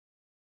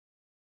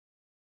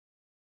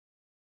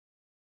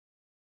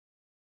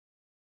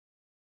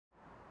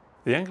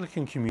The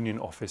Anglican Communion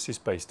office is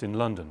based in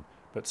London,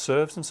 but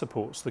serves and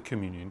supports the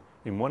Communion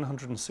in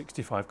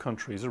 165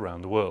 countries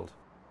around the world.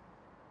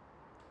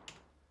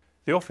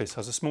 The office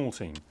has a small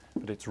team,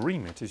 but its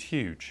remit is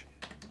huge.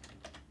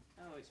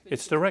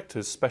 Its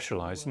directors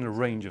specialise in a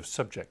range of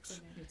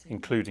subjects,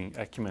 including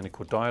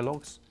ecumenical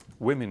dialogues,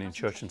 women in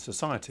church and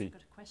society,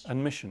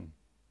 and mission.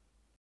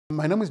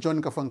 My name is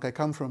John Kafanka. I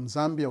come from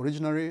Zambia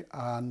originally,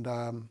 and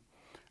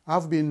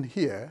I've been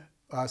here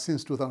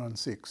since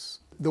 2006.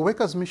 The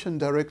Workers' Mission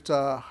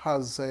Director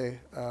has a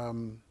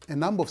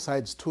number of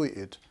sides to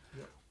it.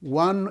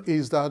 One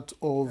is that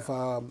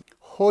of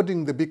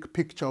holding the big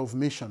picture of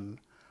mission,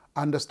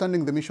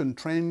 understanding the mission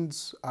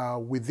trends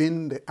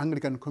within the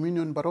Anglican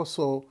Communion, but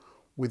also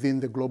within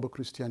the global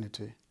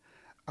Christianity,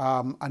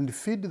 and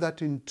feed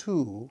that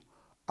into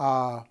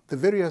the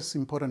various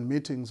important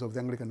meetings of the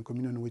Anglican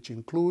Communion, which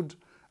include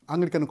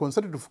Anglican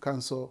Consultative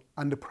Council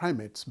and the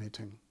Primates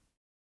meeting.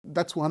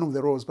 That's one of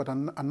the roles, but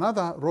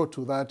another role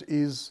to that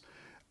is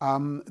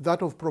that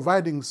of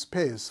providing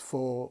space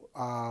for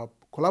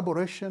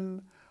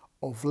collaboration,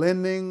 of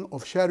learning,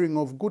 of sharing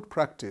of good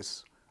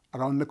practice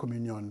around the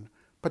communion,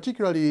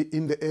 particularly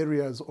in the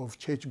areas of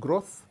church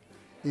growth,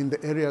 in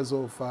the areas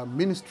of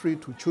ministry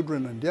to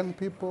children and young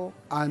people,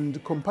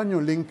 and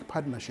companion link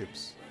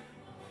partnerships.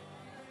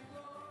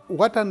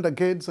 What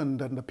undergirds and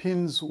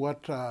underpins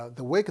what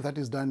the work that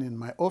is done in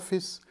my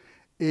office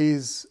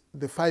is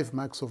the 5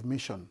 marks of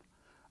mission.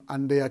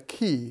 And they are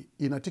key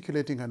in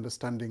articulating and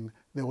understanding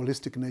the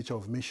holistic nature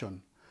of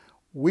mission,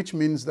 which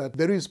means that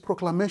there is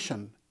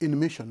proclamation in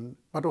mission,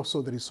 but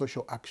also there is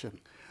social action.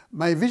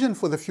 My vision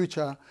for the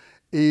future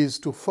is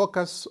to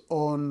focus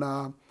on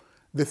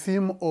the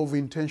theme of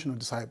intentional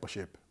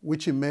discipleship,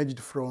 which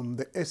emerged from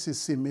the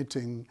ACC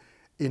meeting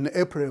in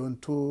April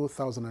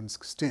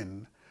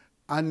 2016.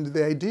 And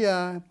the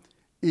idea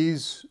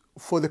is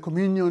for the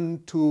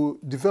communion to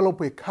develop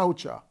a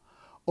culture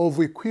of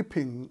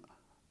equipping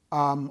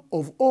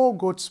of all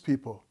God's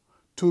people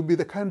to be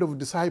the kind of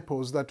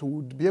disciples that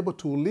would be able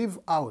to live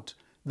out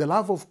the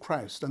love of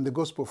Christ and the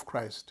gospel of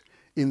Christ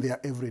in their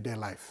everyday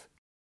life.